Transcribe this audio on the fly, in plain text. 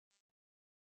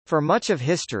For much of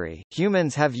history,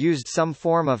 humans have used some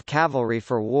form of cavalry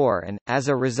for war and, as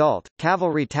a result,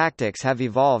 cavalry tactics have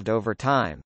evolved over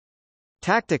time.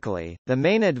 Tactically, the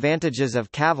main advantages of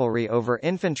cavalry over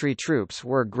infantry troops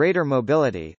were greater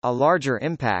mobility, a larger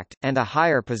impact, and a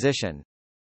higher position.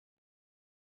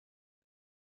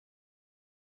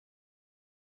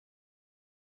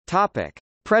 Topic: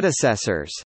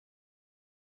 Predecessors.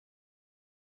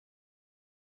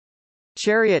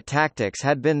 Chariot tactics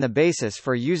had been the basis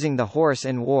for using the horse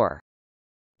in war.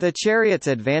 The chariot's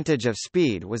advantage of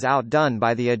speed was outdone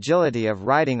by the agility of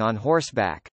riding on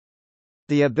horseback.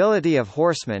 The ability of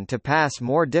horsemen to pass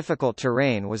more difficult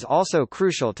terrain was also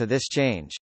crucial to this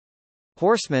change.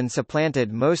 Horsemen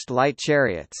supplanted most light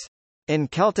chariots. In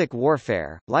Celtic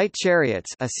warfare, light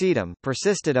chariots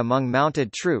persisted among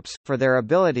mounted troops, for their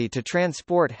ability to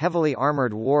transport heavily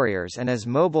armoured warriors and as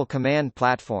mobile command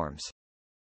platforms.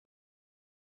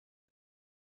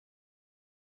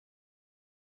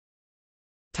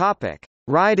 Topic: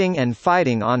 Riding and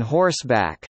fighting on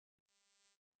horseback.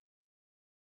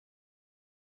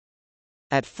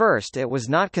 At first it was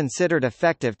not considered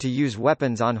effective to use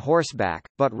weapons on horseback,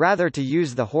 but rather to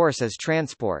use the horse as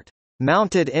transport.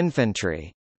 Mounted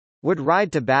infantry would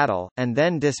ride to battle, and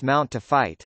then dismount to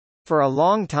fight. For a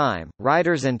long time,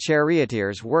 riders and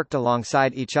charioteers worked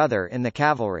alongside each other in the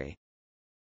cavalry.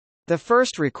 The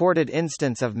first recorded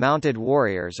instance of mounted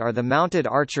warriors are the mounted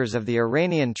archers of the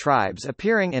Iranian tribes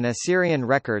appearing in Assyrian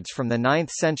records from the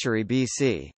 9th century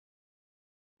BC.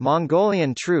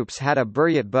 Mongolian troops had a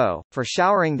buryat bow, for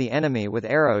showering the enemy with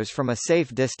arrows from a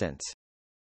safe distance.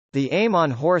 The aim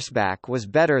on horseback was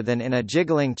better than in a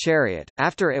jiggling chariot,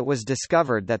 after it was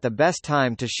discovered that the best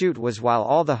time to shoot was while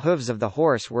all the hooves of the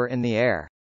horse were in the air.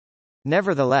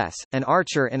 Nevertheless, an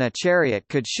archer in a chariot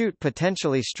could shoot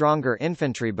potentially stronger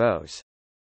infantry bows.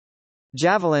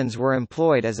 Javelins were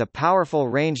employed as a powerful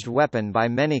ranged weapon by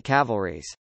many cavalries.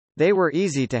 They were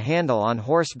easy to handle on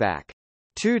horseback.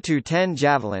 2 to 10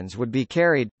 javelins would be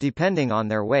carried, depending on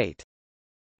their weight.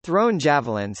 Thrown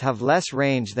javelins have less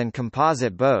range than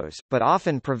composite bows, but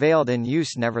often prevailed in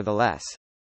use nevertheless.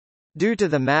 Due to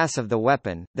the mass of the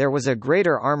weapon, there was a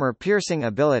greater armor-piercing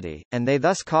ability, and they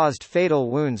thus caused fatal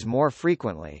wounds more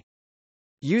frequently.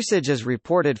 Usage is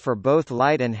reported for both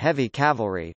light and heavy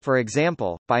cavalry, for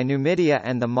example, by Numidia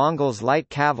and the Mongols' light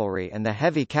cavalry and the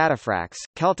heavy cataphracts,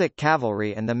 Celtic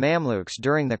cavalry and the Mamluks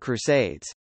during the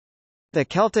Crusades. The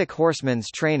Celtic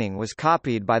horsemen's training was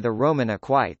copied by the Roman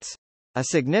equites. A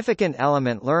significant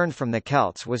element learned from the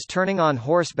Celts was turning on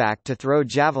horseback to throw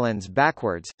javelins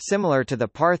backwards, similar to the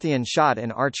Parthian shot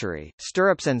in archery.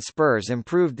 Stirrups and spurs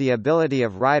improved the ability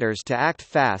of riders to act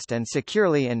fast and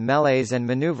securely in melees and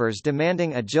maneuvers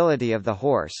demanding agility of the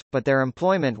horse, but their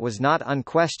employment was not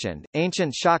unquestioned.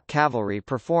 Ancient shock cavalry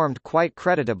performed quite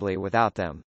creditably without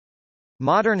them.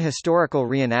 Modern historical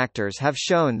reenactors have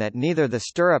shown that neither the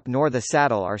stirrup nor the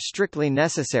saddle are strictly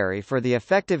necessary for the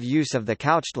effective use of the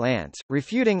couched lance,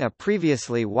 refuting a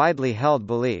previously widely held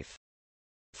belief.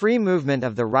 Free movement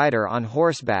of the rider on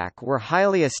horseback were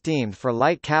highly esteemed for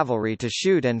light cavalry to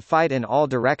shoot and fight in all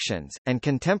directions, and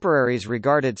contemporaries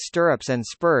regarded stirrups and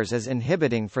spurs as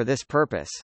inhibiting for this purpose.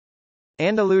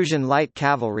 Andalusian light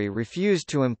cavalry refused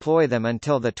to employ them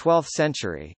until the 12th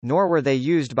century, nor were they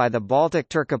used by the Baltic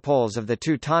Turcopoles of the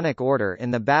Teutonic Order in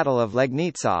the Battle of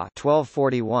Legnica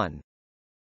 1241.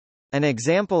 An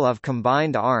example of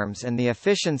combined arms and the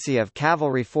efficiency of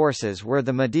cavalry forces were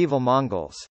the medieval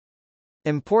Mongols.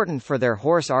 Important for their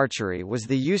horse archery was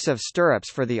the use of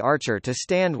stirrups for the archer to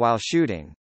stand while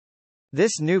shooting.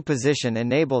 This new position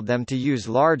enabled them to use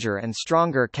larger and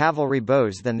stronger cavalry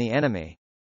bows than the enemy.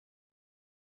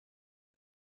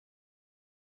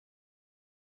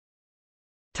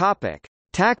 Topic: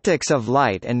 Tactics of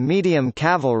light and medium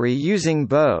cavalry using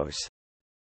bows.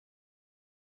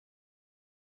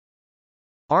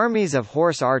 Armies of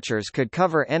horse archers could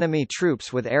cover enemy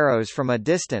troops with arrows from a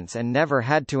distance and never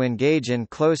had to engage in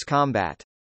close combat.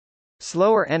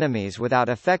 Slower enemies without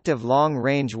effective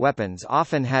long-range weapons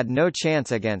often had no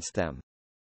chance against them.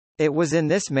 It was in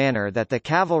this manner that the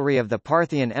cavalry of the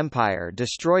Parthian Empire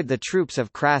destroyed the troops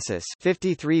of Crassus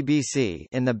 53 BC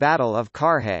in the Battle of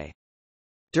Carrhae.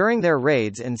 During their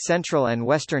raids in Central and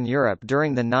Western Europe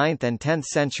during the 9th and 10th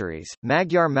centuries,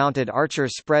 Magyar mounted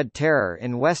archers spread terror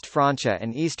in West Francia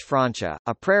and East Francia.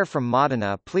 A prayer from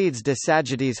Modena pleads De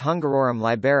Sagittis Hungarorum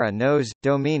libera nos,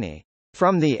 Domini.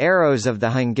 From the arrows of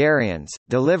the Hungarians,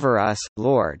 deliver us,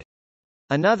 Lord.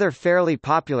 Another fairly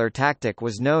popular tactic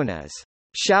was known as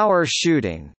shower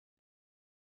shooting.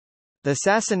 The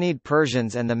Sassanid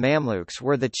Persians and the Mamluks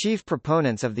were the chief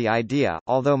proponents of the idea,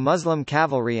 although Muslim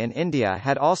cavalry in India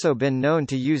had also been known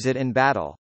to use it in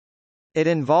battle. It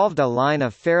involved a line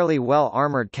of fairly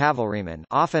well-armored cavalrymen,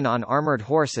 often on armored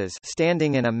horses,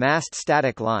 standing in a massed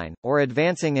static line, or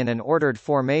advancing in an ordered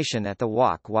formation at the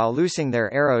walk while loosing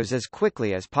their arrows as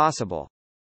quickly as possible.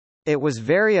 It was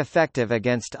very effective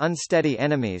against unsteady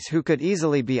enemies who could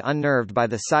easily be unnerved by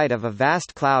the sight of a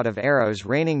vast cloud of arrows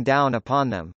raining down upon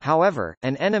them. However,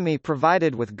 an enemy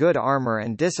provided with good armor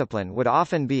and discipline would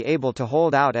often be able to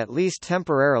hold out at least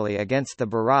temporarily against the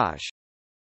barrage.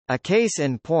 A case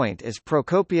in point is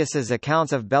Procopius's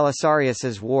accounts of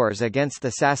Belisarius's wars against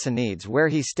the Sassanids, where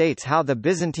he states how the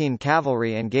Byzantine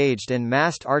cavalry engaged in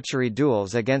massed archery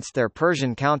duels against their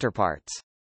Persian counterparts.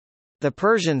 The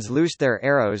Persians loosed their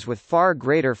arrows with far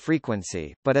greater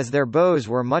frequency, but as their bows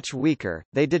were much weaker,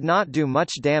 they did not do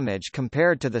much damage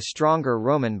compared to the stronger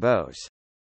Roman bows.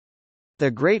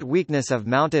 The great weakness of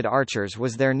mounted archers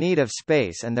was their need of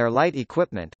space and their light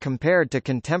equipment compared to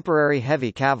contemporary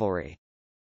heavy cavalry.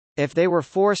 If they were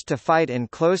forced to fight in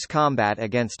close combat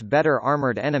against better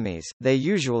armored enemies, they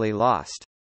usually lost.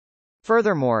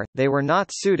 Furthermore, they were not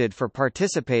suited for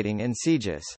participating in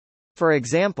sieges. For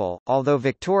example, although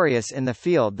victorious in the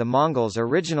field, the Mongols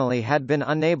originally had been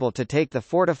unable to take the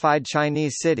fortified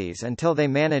Chinese cities until they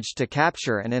managed to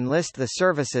capture and enlist the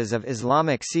services of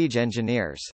Islamic siege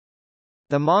engineers.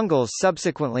 The Mongols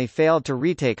subsequently failed to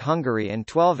retake Hungary in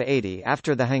 1280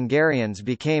 after the Hungarians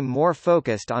became more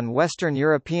focused on Western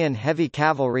European heavy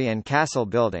cavalry and castle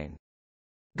building.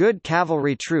 Good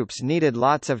cavalry troops needed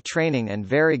lots of training and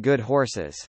very good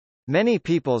horses. Many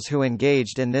peoples who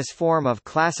engaged in this form of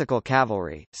classical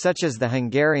cavalry, such as the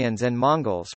Hungarians and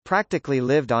Mongols, practically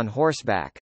lived on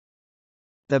horseback.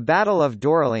 The Battle of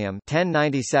Dorylaeum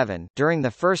 1097 during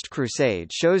the First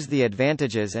Crusade shows the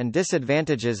advantages and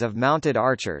disadvantages of mounted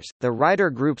archers. The rider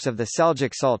groups of the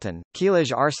Seljuk Sultan,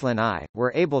 Kilij Arslan I,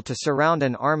 were able to surround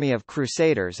an army of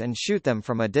crusaders and shoot them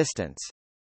from a distance.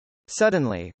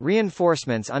 Suddenly,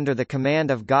 reinforcements under the command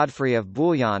of Godfrey of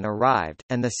Bouillon arrived,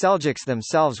 and the Seljuks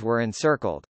themselves were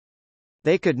encircled.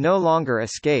 They could no longer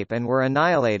escape and were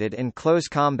annihilated in close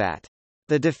combat.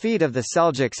 The defeat of the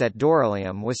Seljuks at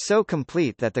Dorylaeum was so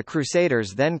complete that the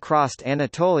Crusaders then crossed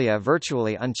Anatolia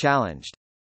virtually unchallenged.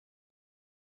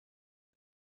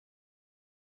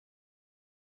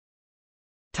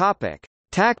 Topic: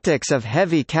 Tactics of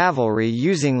heavy cavalry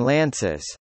using lances.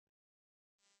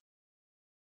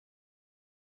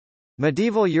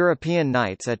 Medieval European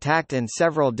knights attacked in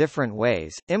several different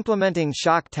ways, implementing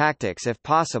shock tactics if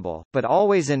possible, but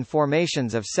always in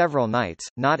formations of several knights,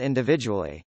 not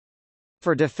individually.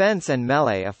 For defense and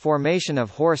melee, a formation of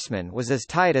horsemen was as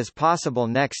tight as possible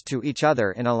next to each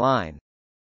other in a line.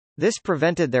 This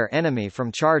prevented their enemy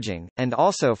from charging, and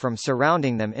also from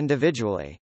surrounding them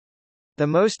individually. The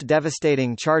most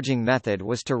devastating charging method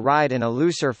was to ride in a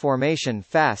looser formation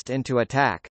fast into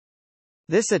attack.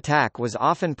 This attack was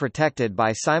often protected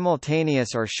by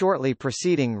simultaneous or shortly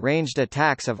preceding ranged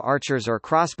attacks of archers or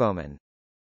crossbowmen.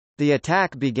 The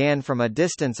attack began from a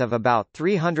distance of about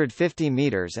 350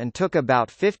 meters and took about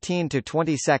 15 to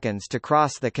 20 seconds to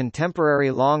cross the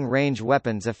contemporary long-range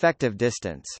weapon's effective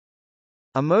distance.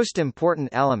 A most important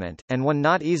element, and one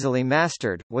not easily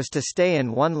mastered, was to stay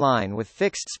in one line with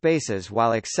fixed spaces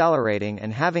while accelerating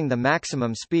and having the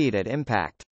maximum speed at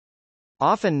impact.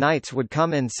 Often knights would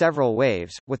come in several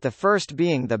waves, with the first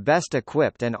being the best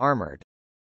equipped and armored.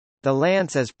 The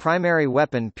lance as primary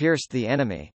weapon pierced the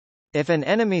enemy. If an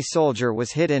enemy soldier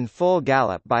was hit in full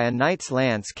gallop by a knight's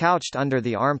lance couched under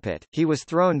the armpit, he was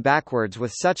thrown backwards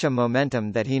with such a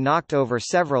momentum that he knocked over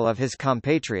several of his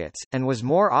compatriots, and was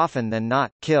more often than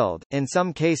not, killed. In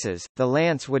some cases, the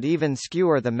lance would even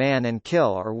skewer the man and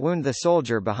kill or wound the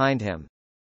soldier behind him.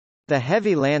 The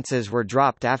heavy lances were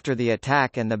dropped after the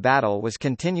attack and the battle was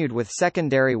continued with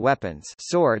secondary weapons,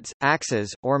 swords,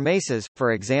 axes, or maces,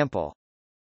 for example.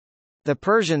 The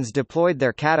Persians deployed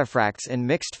their cataphracts in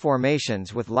mixed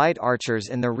formations with light archers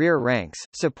in the rear ranks,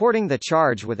 supporting the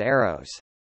charge with arrows.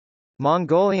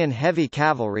 Mongolian heavy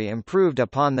cavalry improved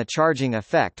upon the charging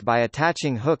effect by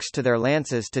attaching hooks to their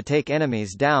lances to take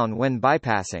enemies down when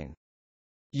bypassing.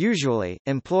 Usually,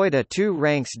 employed a 2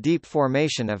 ranks deep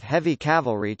formation of heavy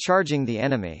cavalry charging the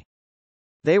enemy.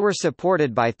 They were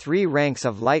supported by 3 ranks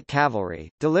of light cavalry,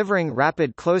 delivering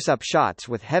rapid close-up shots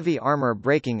with heavy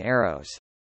armor-breaking arrows.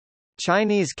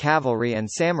 Chinese cavalry and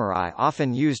samurai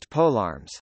often used polearms.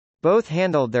 Both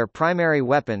handled their primary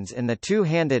weapons in the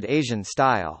two-handed Asian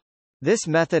style. This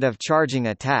method of charging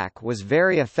attack was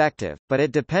very effective, but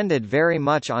it depended very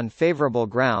much on favorable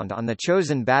ground on the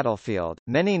chosen battlefield.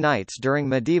 Many knights during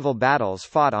medieval battles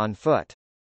fought on foot.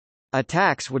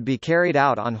 Attacks would be carried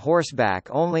out on horseback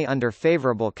only under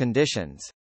favorable conditions.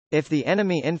 If the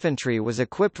enemy infantry was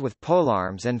equipped with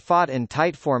polearms and fought in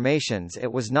tight formations,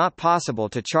 it was not possible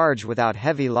to charge without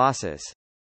heavy losses.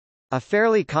 A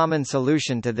fairly common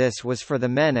solution to this was for the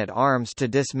men at arms to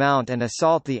dismount and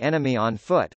assault the enemy on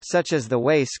foot, such as the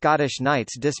way Scottish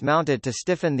knights dismounted to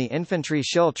stiffen the infantry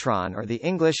schiltron, or the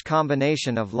English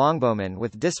combination of longbowmen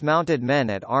with dismounted men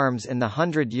at arms in the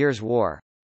 100 Years' War.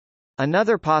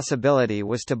 Another possibility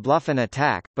was to bluff an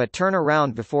attack, but turn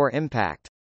around before impact.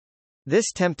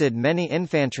 This tempted many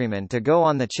infantrymen to go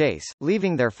on the chase,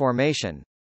 leaving their formation.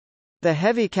 The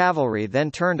heavy cavalry then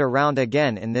turned around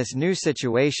again in this new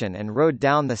situation and rode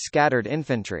down the scattered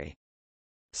infantry.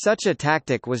 Such a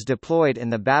tactic was deployed in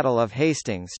the Battle of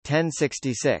Hastings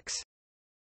 1066.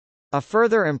 A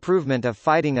further improvement of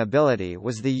fighting ability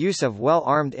was the use of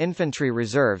well-armed infantry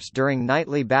reserves during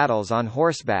nightly battles on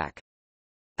horseback.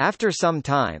 After some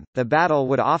time, the battle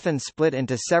would often split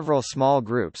into several small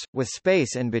groups, with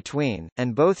space in between,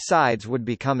 and both sides would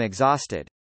become exhausted.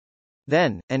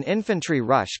 Then, an infantry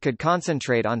rush could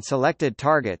concentrate on selected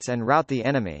targets and rout the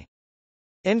enemy.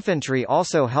 Infantry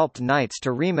also helped knights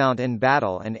to remount in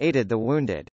battle and aided the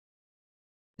wounded.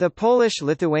 The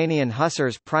Polish-Lithuanian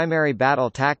hussars' primary battle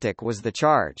tactic was the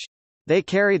charge. They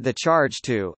carried the charge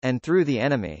to, and through the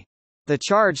enemy. The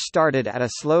charge started at a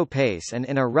slow pace and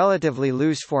in a relatively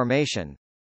loose formation.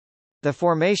 The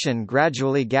formation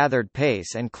gradually gathered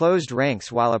pace and closed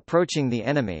ranks while approaching the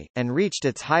enemy, and reached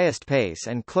its highest pace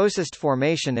and closest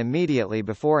formation immediately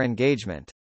before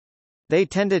engagement. They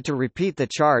tended to repeat the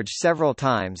charge several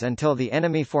times until the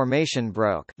enemy formation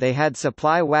broke. They had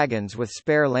supply wagons with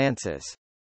spare lances.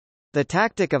 The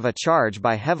tactic of a charge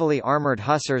by heavily armored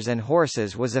hussars and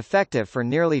horses was effective for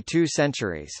nearly 2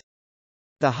 centuries.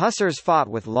 The hussars fought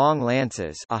with long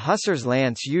lances. A hussar's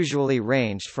lance usually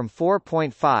ranged from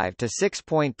 4.5 to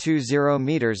 6.20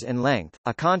 meters in length,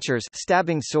 a konchier's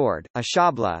stabbing sword, a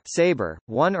szabla saber,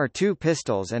 1 or 2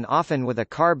 pistols, and often with a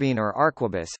carbine or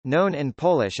arquebus, known in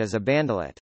Polish as a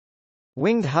bandolet.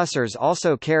 Winged hussars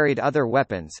also carried other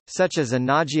weapons, such as a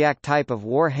nagiak type of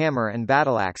war hammer and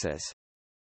battleaxes.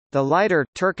 The lighter,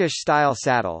 Turkish-style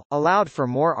saddle, allowed for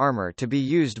more armor to be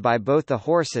used by both the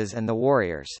horses and the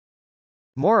warriors.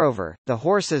 Moreover, the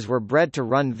horses were bred to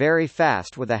run very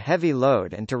fast with a heavy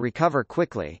load and to recover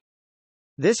quickly.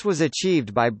 This was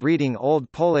achieved by breeding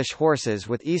old Polish horses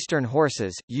with Eastern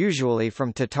horses, usually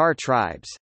from Tatar tribes.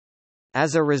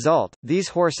 As a result, these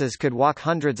horses could walk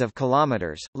hundreds of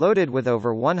kilometers, loaded with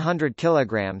over 100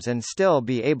 kilograms, and still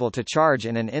be able to charge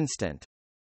in an instant.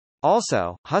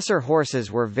 Also, hussar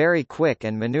horses were very quick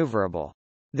and maneuverable.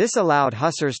 This allowed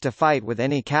hussars to fight with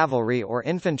any cavalry or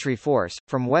infantry force,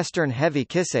 from Western heavy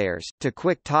Kisayers, to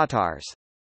quick Tatars.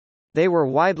 They were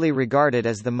widely regarded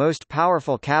as the most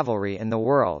powerful cavalry in the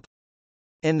world.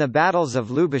 In the battles of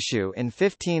Lubuschu in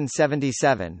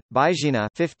 1577, Bijina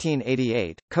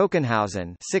 1588,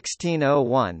 Kokenhausen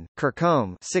 1601,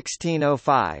 Kirchholm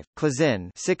 1605, Klazin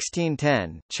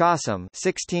 1610, Chausom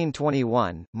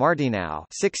 1621, Martinau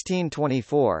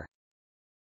 1624,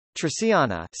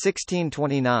 Triciana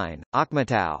 1629,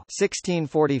 Akhmatau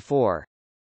 1644,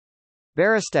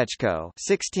 Berestechko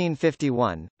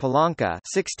 1651, Polanka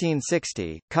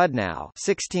 1660, Kudnow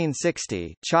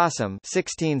 1660, Chausom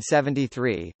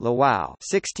 1673, Lwów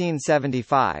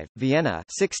 1675, Vienna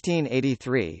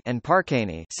 1683, and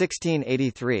Parkany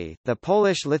 1683. The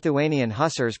Polish-Lithuanian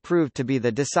hussars proved to be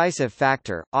the decisive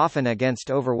factor, often against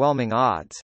overwhelming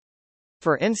odds.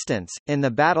 For instance, in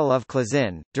the Battle of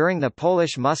Klazin, during the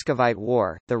Polish-Muscovite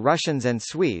War, the Russians and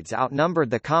Swedes outnumbered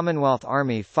the Commonwealth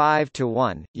Army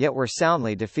 5-1, yet were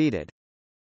soundly defeated.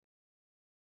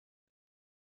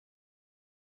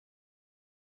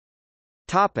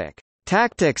 Topic: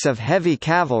 Tactics of heavy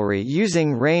cavalry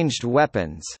using ranged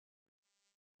weapons.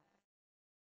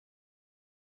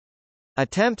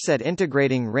 Attempts at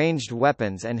integrating ranged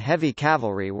weapons and heavy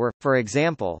cavalry were, for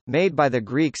example, made by the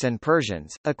Greeks and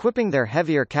Persians, equipping their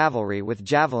heavier cavalry with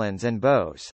javelins and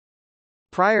bows.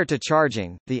 Prior to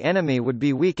charging, the enemy would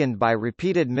be weakened by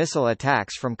repeated missile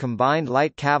attacks from combined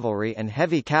light cavalry and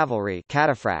heavy cavalry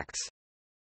cataphracts.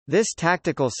 This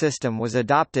tactical system was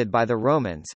adopted by the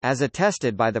Romans, as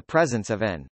attested by the presence of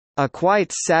an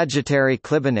equites sagittari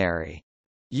clibinary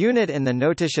unit in the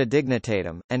Notitia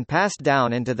Dignitatum, and passed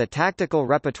down into the tactical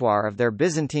repertoire of their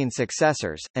Byzantine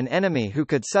successors. An enemy who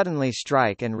could suddenly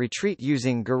strike and retreat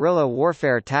using guerrilla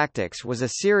warfare tactics was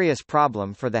a serious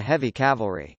problem for the heavy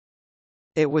cavalry.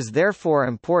 It was therefore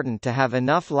important to have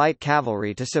enough light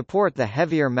cavalry to support the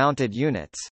heavier mounted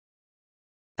units.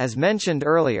 As mentioned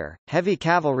earlier, heavy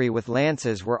cavalry with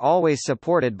lances were always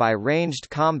supported by ranged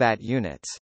combat units.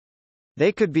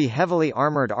 They could be heavily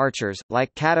armored archers,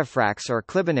 like cataphracts or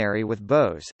clibanarii with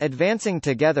bows, advancing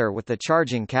together with the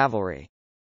charging cavalry.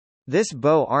 This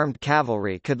bow-armed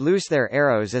cavalry could loose their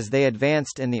arrows as they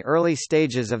advanced in the early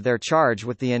stages of their charge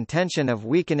with the intention of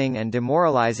weakening and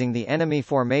demoralizing the enemy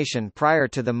formation prior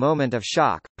to the moment of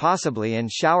shock, possibly in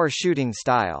shower shooting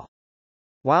style.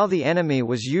 While the enemy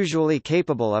was usually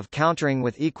capable of countering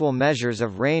with equal measures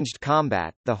of ranged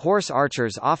combat, the horse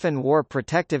archers often wore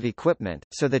protective equipment,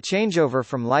 so the changeover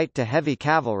from light to heavy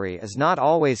cavalry is not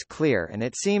always clear, and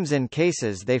it seems in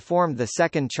cases they formed the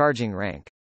second charging rank.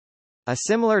 A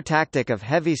similar tactic of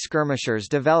heavy skirmishers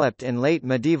developed in late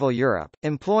medieval Europe,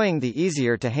 employing the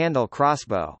easier-to-handle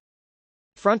crossbow.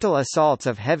 Frontal assaults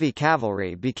of heavy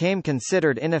cavalry became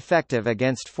considered ineffective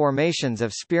against formations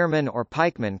of spearmen or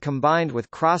pikemen combined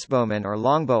with crossbowmen or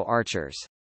longbow archers.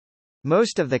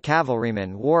 Most of the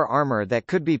cavalrymen wore armor that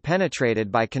could be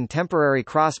penetrated by contemporary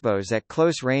crossbows at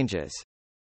close ranges.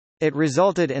 It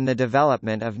resulted in the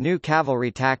development of new cavalry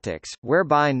tactics,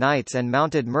 whereby knights and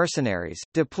mounted mercenaries,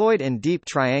 deployed in deep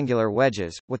triangular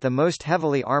wedges, with the most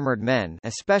heavily armored men,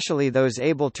 especially those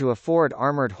able to afford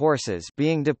armored horses,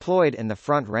 being deployed in the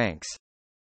front ranks.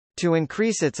 To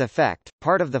increase its effect,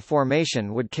 part of the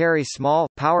formation would carry small,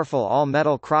 powerful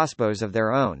all-metal crossbows of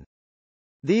their own.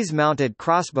 These mounted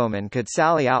crossbowmen could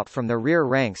sally out from the rear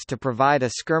ranks to provide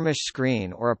a skirmish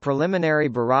screen or a preliminary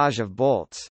barrage of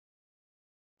bolts.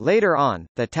 Later on,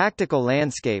 the tactical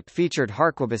landscape featured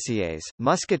harquebusiers,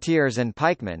 musketeers and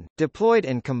pikemen, deployed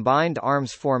in combined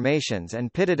arms formations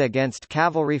and pitted against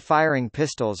cavalry firing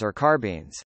pistols or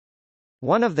carbines.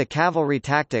 One of the cavalry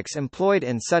tactics employed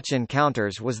in such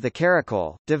encounters was the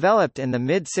caracole, developed in the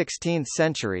mid-16th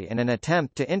century in an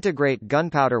attempt to integrate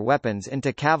gunpowder weapons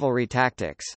into cavalry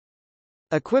tactics.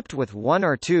 Equipped with one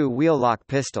or two wheel-lock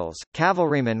pistols,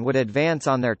 cavalrymen would advance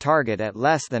on their target at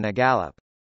less than a gallop.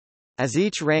 As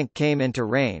each rank came into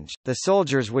range, the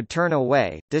soldiers would turn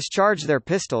away, discharge their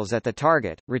pistols at the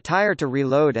target, retire to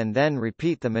reload and then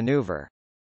repeat the maneuver.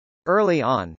 Early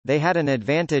on, they had an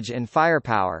advantage in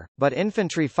firepower, but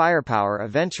infantry firepower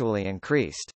eventually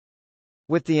increased.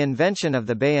 With the invention of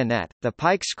the bayonet, the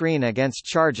pike screen against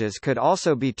charges could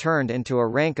also be turned into a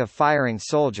rank of firing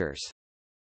soldiers.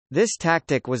 This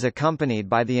tactic was accompanied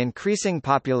by the increasing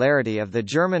popularity of the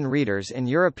German reiters in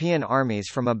European armies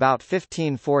from about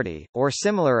 1540, or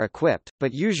similar equipped,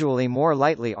 but usually more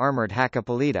lightly armored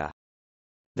Hackapelita.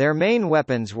 Their main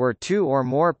weapons were two or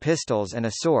more pistols and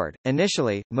a sword.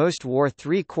 Initially, most wore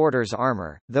three-quarters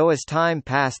armor, though as time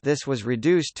passed this was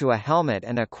reduced to a helmet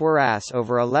and a cuirass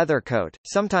over a leather coat.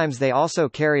 Sometimes they also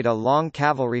carried a long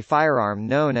cavalry firearm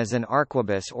known as an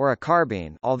arquebus or a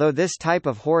carbine, although this type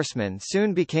of horseman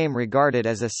soon became regarded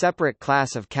as a separate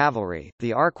class of cavalry,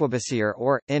 the arquebusier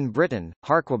or, in Britain,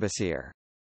 harquebusier.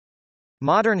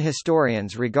 Modern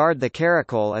historians regard the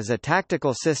caracole as a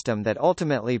tactical system that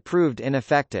ultimately proved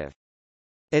ineffective.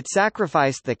 It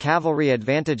sacrificed the cavalry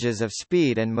advantages of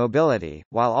speed and mobility,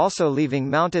 while also leaving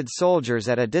mounted soldiers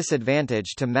at a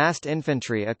disadvantage to massed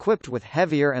infantry equipped with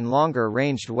heavier and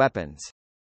longer-ranged weapons.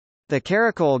 The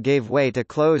caracole gave way to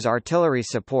close artillery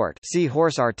support, see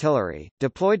horse artillery,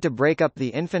 deployed to break up the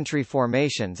infantry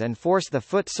formations and force the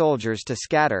foot soldiers to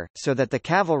scatter, so that the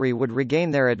cavalry would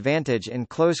regain their advantage in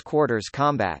close-quarters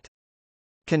combat.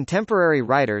 Contemporary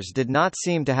writers did not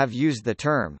seem to have used the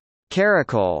term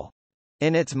caracole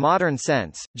in its modern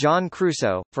sense. John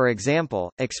Crusoe, for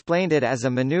example, explained it as a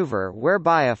maneuver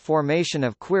whereby a formation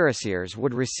of cuirassiers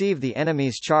would receive the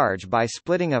enemy's charge by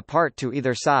splitting apart to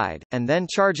either side, and then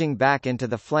charging back into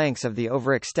the flanks of the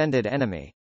overextended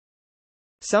enemy.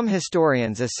 Some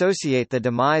historians associate the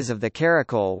demise of the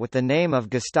caracole with the name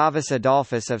of Gustavus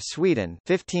Adolphus of Sweden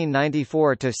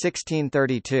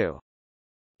 1594–1632.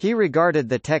 He regarded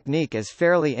the technique as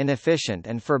fairly inefficient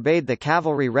and forbade the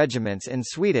cavalry regiments in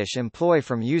Swedish employ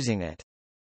from using it.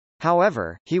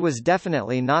 However, he was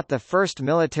definitely not the first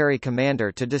military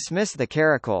commander to dismiss the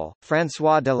caracole.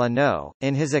 François de Lannoy,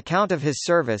 in his account of his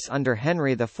service under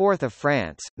Henry IV of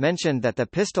France, mentioned that the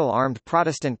pistol-armed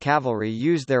Protestant cavalry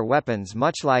used their weapons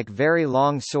much like very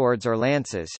long swords or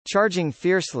lances, charging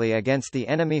fiercely against the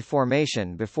enemy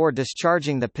formation before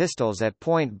discharging the pistols at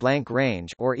point-blank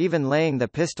range, or even laying the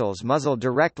pistols muzzle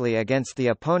directly against the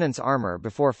opponent's armor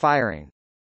before firing.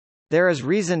 There is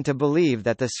reason to believe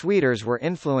that the Swedes were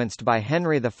influenced by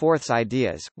Henry IV's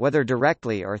ideas, whether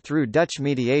directly or through Dutch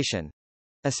mediation,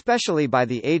 especially by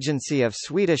the agency of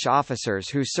Swedish officers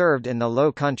who served in the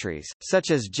Low Countries,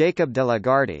 such as Jacob de la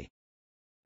Gardie.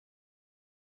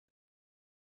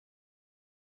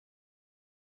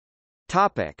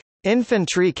 Topic: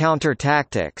 Infantry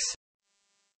countertactics.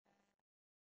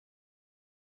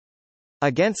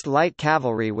 against light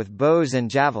cavalry with bows and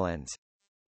javelins.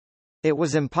 It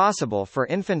was impossible for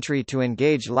infantry to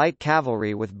engage light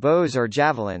cavalry with bows or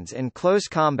javelins in close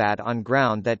combat on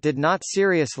ground that did not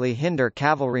seriously hinder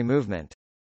cavalry movement.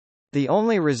 The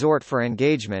only resort for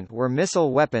engagement were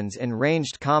missile weapons in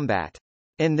ranged combat.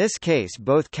 In this case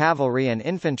both cavalry and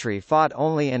infantry fought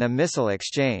only in a missile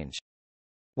exchange.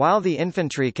 While the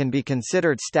infantry can be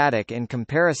considered static in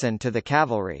comparison to the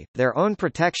cavalry, their own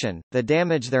protection, the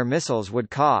damage their missiles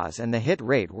would cause and the hit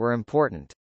rate were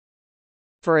important.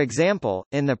 For example,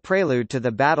 in the prelude to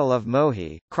the Battle of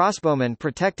Mohi, crossbowmen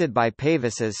protected by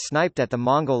pavises sniped at the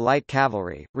Mongol light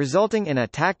cavalry, resulting in a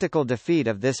tactical defeat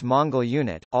of this Mongol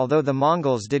unit. Although the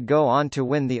Mongols did go on to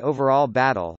win the overall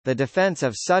battle, the defense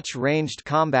of such ranged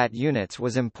combat units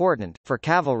was important, for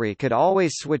cavalry could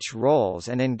always switch roles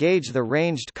and engage the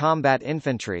ranged combat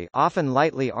infantry, often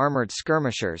lightly armored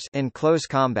skirmishers, in close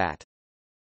combat.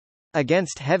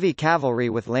 Against heavy cavalry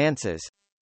with lances,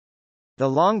 the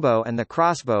longbow and the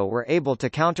crossbow were able to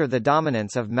counter the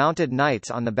dominance of mounted knights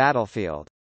on the battlefield.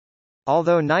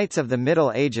 Although knights of the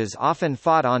Middle Ages often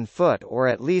fought on foot or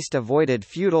at least avoided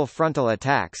feudal frontal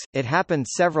attacks, it happened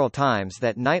several times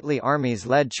that knightly armies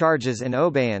led charges in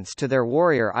obedience to their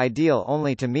warrior ideal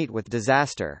only to meet with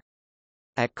disaster.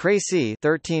 At Crécy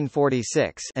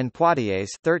 1346 and Poitiers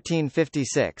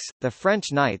 1356, the French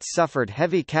knights suffered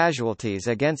heavy casualties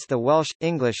against the Welsh,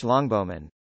 English longbowmen.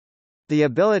 The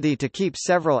ability to keep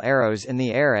several arrows in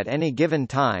the air at any given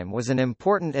time was an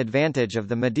important advantage of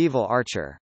the medieval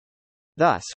archer.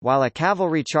 Thus, while a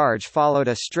cavalry charge followed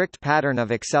a strict pattern of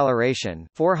acceleration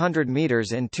 400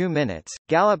 meters in 2 minutes,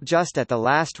 gallop just at the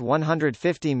last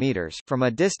 150 meters from a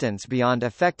distance beyond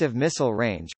effective missile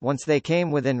range, once they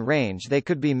came within range they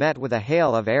could be met with a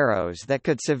hail of arrows that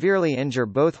could severely injure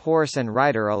both horse and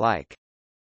rider alike.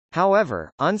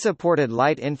 However, unsupported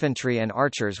light infantry and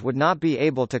archers would not be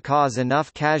able to cause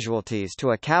enough casualties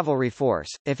to a cavalry force,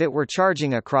 if it were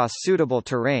charging across suitable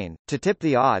terrain, to tip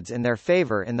the odds in their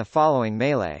favor in the following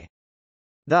melee.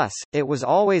 Thus, it was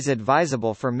always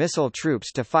advisable for missile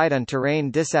troops to fight on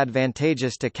terrain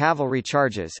disadvantageous to cavalry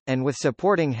charges, and with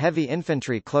supporting heavy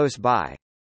infantry close by.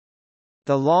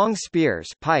 The long spears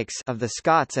pikes of the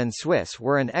Scots and Swiss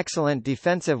were an excellent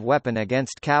defensive weapon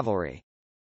against cavalry.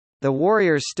 The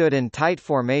warriors stood in tight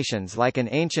formations like an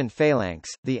ancient phalanx,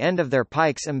 the end of their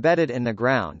pikes embedded in the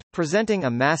ground, presenting a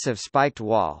massive spiked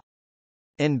wall.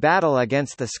 In battle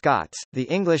against the Scots, the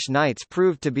English knights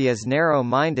proved to be as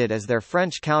narrow-minded as their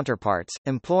French counterparts,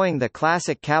 employing the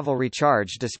classic cavalry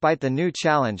charge despite the new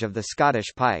challenge of the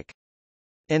Scottish pike.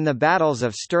 In the battles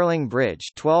of Stirling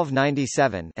Bridge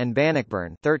 1297 and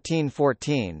Bannockburn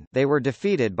 1314, they were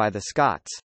defeated by the Scots.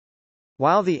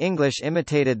 While the English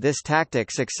imitated this tactic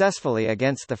successfully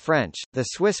against the French, the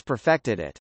Swiss perfected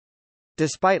it.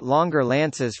 Despite longer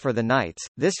lances for the knights,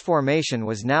 this formation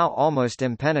was now almost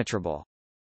impenetrable.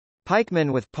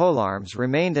 Pikemen with polearms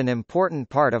remained an important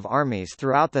part of armies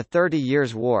throughout the 30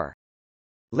 Years' War.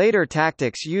 Later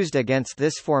tactics used against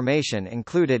this formation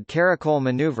included caracole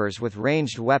maneuvers with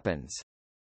ranged weapons.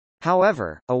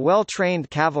 However, a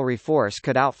well-trained cavalry force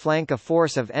could outflank a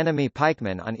force of enemy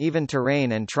pikemen on even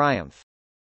terrain and triumph.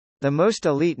 The most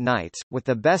elite knights, with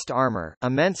the best armor,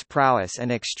 immense prowess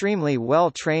and extremely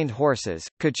well-trained horses,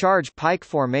 could charge pike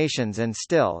formations and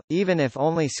still, even if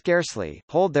only scarcely,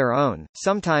 hold their own,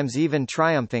 sometimes even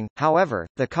triumphing. However,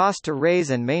 the cost to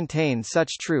raise and maintain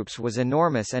such troops was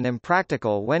enormous and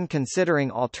impractical when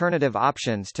considering alternative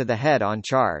options to the head-on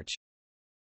charge.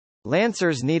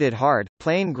 Lancers needed hard,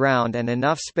 plain ground and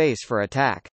enough space for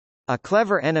attack. A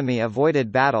clever enemy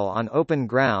avoided battle on open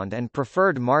ground and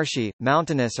preferred marshy,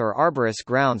 mountainous or arborous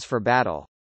grounds for battle.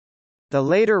 The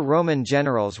later Roman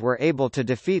generals were able to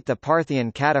defeat the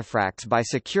Parthian cataphracts by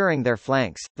securing their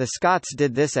flanks. The Scots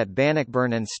did this at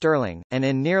Bannockburn and Stirling, and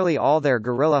in nearly all their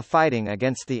guerrilla fighting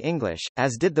against the English,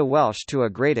 as did the Welsh to a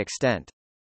great extent.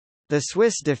 The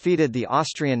Swiss defeated the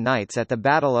Austrian knights at the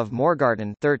Battle of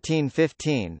Morgarten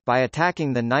 1315 by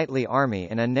attacking the knightly army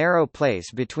in a narrow place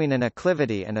between an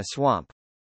acclivity and a swamp.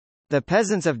 The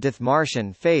peasants of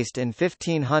Dithmarschen faced in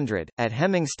 1500, at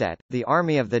Hemmingstedt, the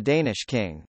army of the Danish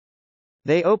king.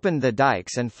 They opened the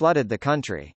dikes and flooded the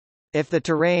country. If the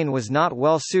terrain was not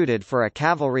well suited for a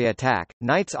cavalry attack,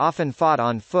 knights often fought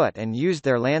on foot and used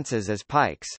their lances as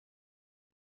pikes.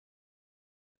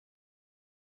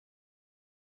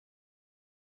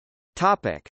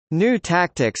 Topic: New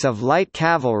tactics of light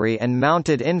cavalry and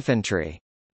mounted infantry.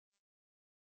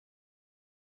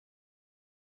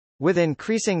 With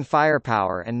increasing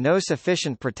firepower and no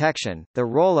sufficient protection, the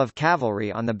role of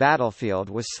cavalry on the battlefield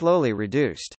was slowly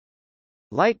reduced.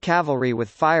 Light cavalry with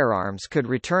firearms could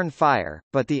return fire,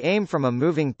 but the aim from a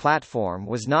moving platform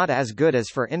was not as good as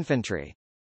for infantry.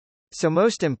 So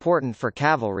most important for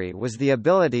cavalry was the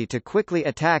ability to quickly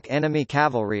attack enemy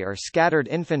cavalry or scattered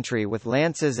infantry with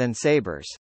lances and sabers.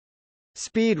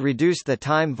 Speed reduced the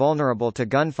time vulnerable to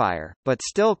gunfire, but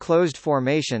still closed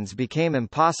formations became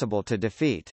impossible to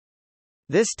defeat.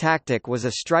 This tactic was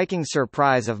a striking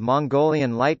surprise of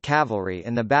Mongolian light cavalry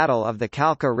in the Battle of the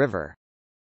Kalka River.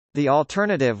 The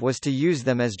alternative was to use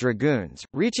them as dragoons,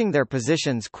 reaching their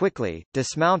positions quickly,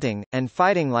 dismounting, and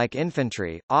fighting like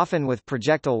infantry, often with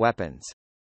projectile weapons.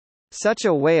 Such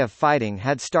a way of fighting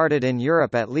had started in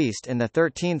Europe at least in the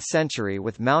 13th century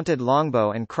with mounted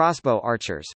longbow and crossbow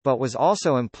archers, but was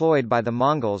also employed by the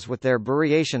Mongols with their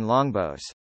Buryatia longbows.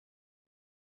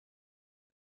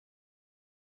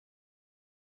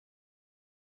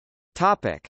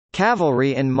 Topic: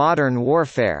 Cavalry in modern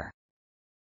warfare.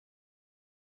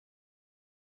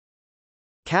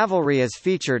 Cavalry is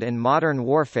featured in modern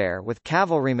warfare with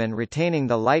cavalrymen retaining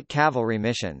the light cavalry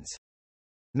missions.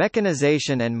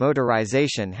 Mechanization and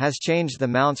motorization has changed the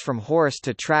mounts from horse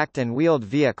to tracked and wheeled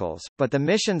vehicles, but the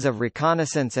missions of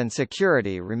reconnaissance and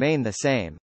security remain the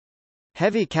same.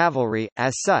 Heavy cavalry,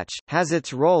 as such, has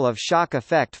its role of shock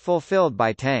effect fulfilled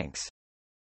by tanks.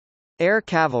 Air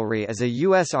cavalry is a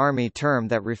U.S. Army term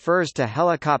that refers to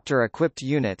helicopter-equipped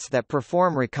units that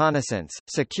perform reconnaissance,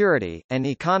 security, and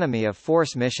economy of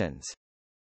force missions.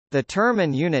 The term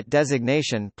and unit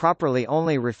designation properly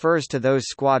only refers to those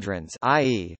squadrons,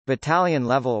 i.e.,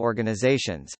 battalion-level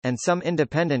organizations, and some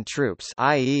independent troops,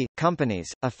 i.e.,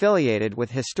 companies, affiliated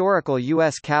with historical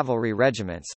U.S. cavalry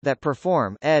regiments, that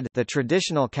perform the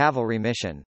traditional cavalry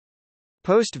mission.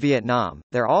 Post-Vietnam,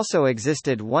 there also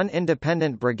existed one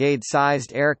independent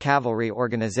brigade-sized air cavalry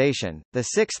organization, the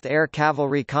 6th Air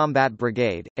Cavalry Combat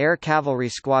Brigade. Air cavalry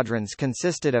squadrons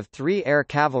consisted of 3 air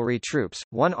cavalry troops,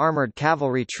 1 armored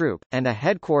cavalry troop, and a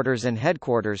headquarters and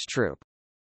headquarters troop.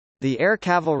 The air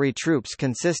cavalry troops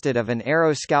consisted of an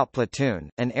aero scout platoon,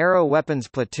 an aero weapons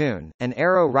platoon, an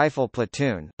aero rifle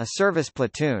platoon, a service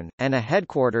platoon, and a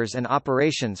headquarters and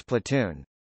operations platoon.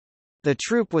 The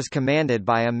troop was commanded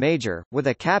by a major, with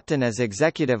a captain as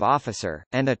executive officer,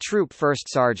 and a troop first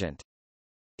sergeant.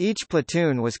 Each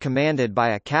platoon was commanded by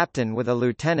a captain with a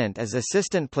lieutenant as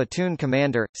assistant platoon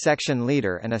commander, section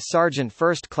leader and a sergeant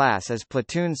first class as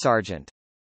platoon sergeant.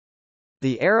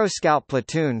 The Aero Scout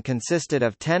platoon consisted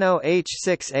of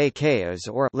 10OH-6A Kayos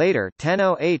or later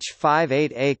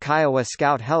 10OH-58A Kiowa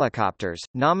Scout helicopters,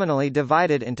 nominally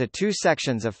divided into 2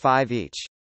 sections of 5 each.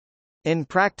 In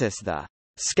practice the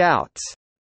Scouts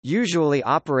usually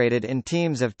operated in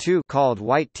teams of 2 called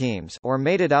white teams or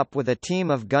mated up with a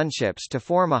team of gunships to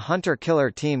form a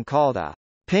hunter-killer team called a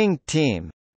pink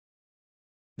team.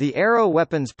 The Aero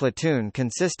Weapons platoon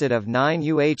consisted of 9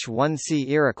 UH-1C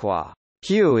Iroquois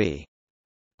Huey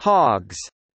Hogs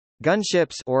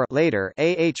gunships or later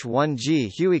AH-1G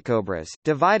Huey Cobras,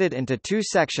 divided into 2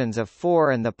 sections of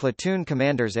 4 and the platoon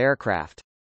commander's aircraft.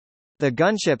 The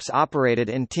gunships operated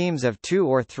in teams of 2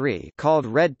 or 3 called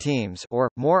red teams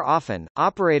or, more often,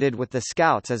 operated with the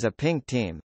scouts as a pink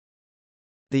team.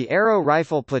 The Aero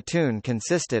Rifle platoon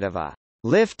consisted of a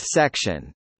lift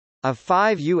section of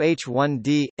 5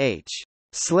 UH-1D, H.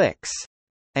 Slicks,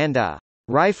 and a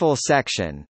rifle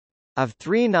section of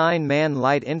 3 9-man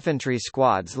light infantry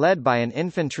squads led by an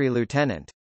infantry lieutenant.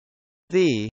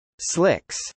 The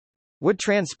Slicks would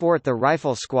transport the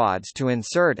rifle squads to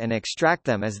insert and extract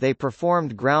them as they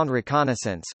performed ground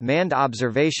reconnaissance, manned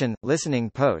observation, listening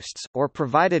posts, or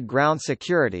provided ground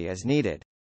security as needed.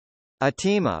 A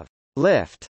team of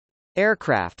lift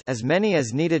aircraft, as many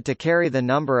as needed to carry the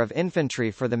number of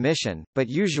infantry for the mission, but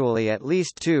usually at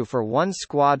least 2 for one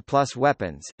squad plus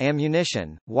weapons,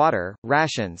 ammunition, water,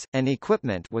 rations, and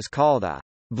equipment, was called a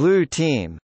blue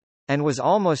team, and was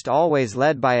almost always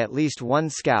led by at least 1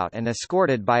 scout and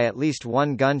escorted by at least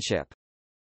 1 gunship.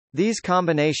 These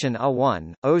combination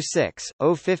A1, A6,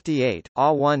 A58,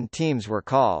 A1 teams were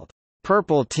called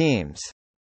purple teams.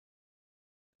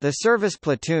 The service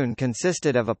platoon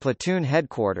consisted of a platoon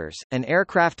headquarters, an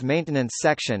aircraft maintenance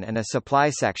section and a supply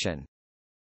section.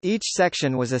 Each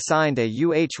section was assigned a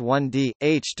UH-1D,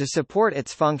 H to support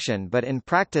its function, but in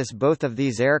practice both of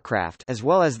these aircraft as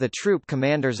well as the troop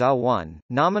commander's A1,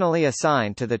 nominally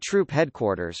assigned to the troop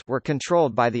headquarters, were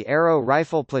controlled by the Aero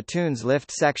Rifle platoon's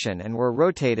lift section and were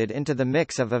rotated into the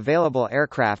mix of available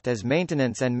aircraft as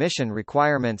maintenance and mission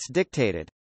requirements dictated.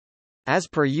 As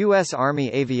per U.S.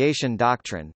 Army aviation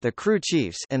doctrine, the crew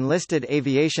chiefs, enlisted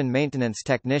aviation maintenance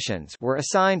technicians, were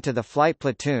assigned to the flight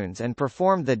platoons and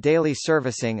performed the daily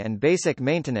servicing and basic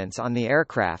maintenance on the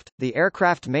aircraft. The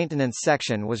aircraft maintenance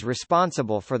section was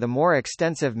responsible for the more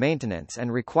extensive maintenance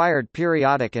and required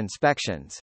periodic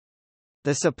inspections.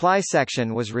 The supply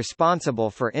section was responsible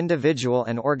for individual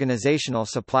and organizational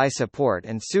supply support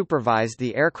and supervised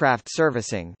the aircraft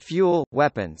servicing, fuel,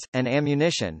 weapons, and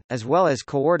ammunition, as well as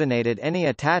coordinated any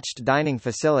attached dining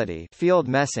facility, field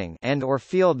messing, and/or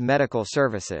field medical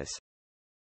services.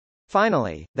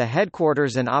 Finally, the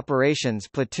Headquarters and Operations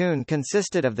Platoon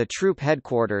consisted of the troop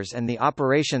headquarters and the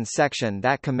operations section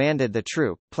that commanded the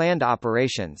troop, planned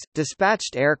operations,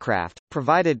 dispatched aircraft,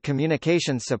 provided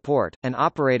communications support, and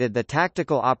operated the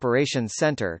Tactical Operations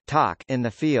Center (TOC) in the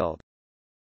field.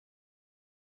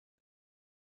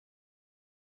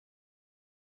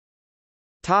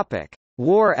 Topic: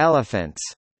 War elephants.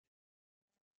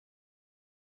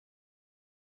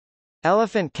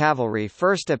 Elephant cavalry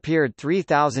first appeared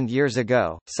 3,000 years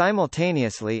ago,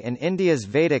 simultaneously in India's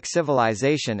Vedic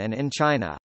civilization and in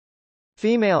China.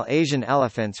 Female Asian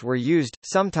elephants were used,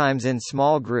 sometimes in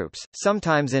small groups,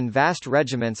 sometimes in vast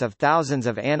regiments of thousands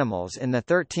of animals in the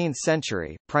 13th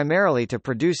century, primarily to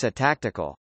produce a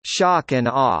tactical shock and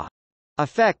awe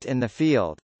effect in the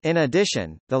field. In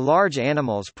addition, the large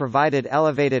animals provided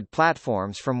elevated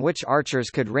platforms from which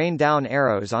archers could rain down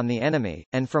arrows on the enemy,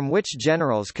 and from which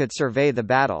generals could survey the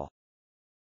battle.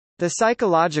 The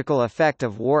psychological effect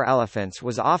of war elephants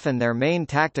was often their main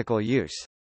tactical use.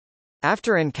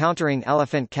 After encountering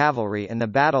elephant cavalry in the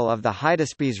Battle of the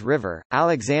Hydaspes River,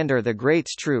 Alexander the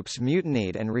Great's troops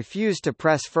mutinied and refused to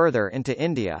press further into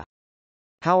India.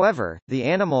 However, the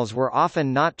animals were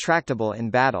often not tractable in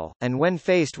battle, and when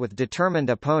faced with determined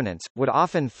opponents, would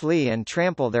often flee and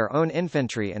trample their own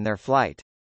infantry in their flight.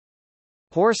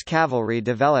 Horse cavalry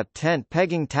developed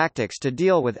tent-pegging tactics to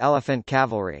deal with elephant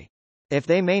cavalry. If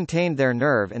they maintained their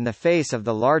nerve in the face of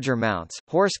the larger mounts,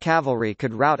 horse cavalry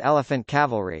could rout elephant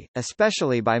cavalry,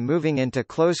 especially by moving into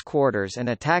close quarters and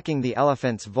attacking the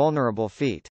elephant's vulnerable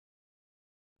feet.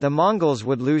 The Mongols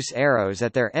would loose arrows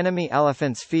at their enemy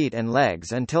elephants' feet and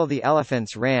legs until the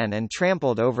elephants ran and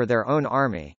trampled over their own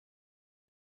army.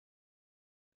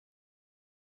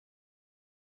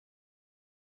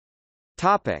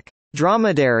 Topic: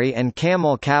 Dromedary and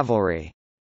camel cavalry.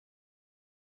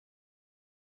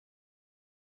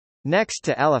 Next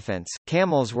to elephants,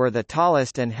 camels were the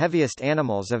tallest and heaviest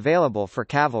animals available for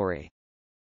cavalry.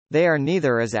 They are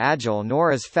neither as agile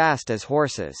nor as fast as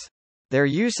horses. Their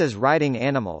use as riding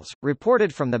animals,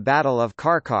 reported from the Battle of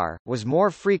Karkar, was more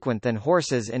frequent than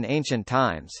horses in ancient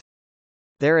times.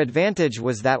 Their advantage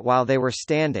was that while they were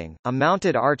standing, a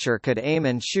mounted archer could aim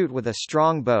and shoot with a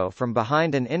strong bow from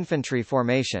behind an infantry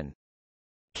formation.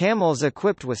 Camels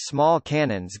equipped with small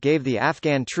cannons gave the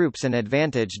Afghan troops an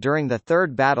advantage during the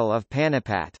Third Battle of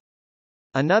Panipat.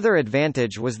 Another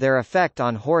advantage was their effect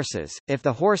on horses, if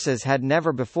the horses had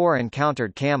never before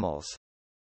encountered camels.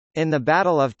 In the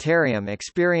Battle of Terium,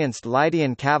 experienced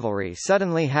Lydian cavalry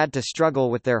suddenly had to struggle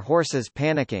with their horses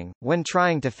panicking, when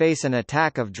trying to face an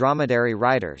attack of dromedary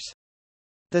riders.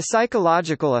 The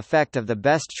psychological effect of the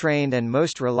best trained and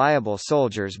most reliable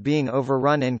soldiers being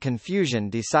overrun in confusion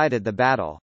decided the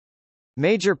battle.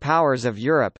 Major powers of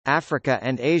Europe, Africa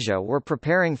and Asia were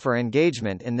preparing for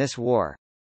engagement in this war.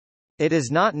 It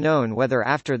is not known whether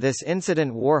after this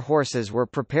incident war horses were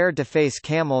prepared to face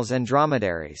camels and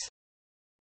dromedaries.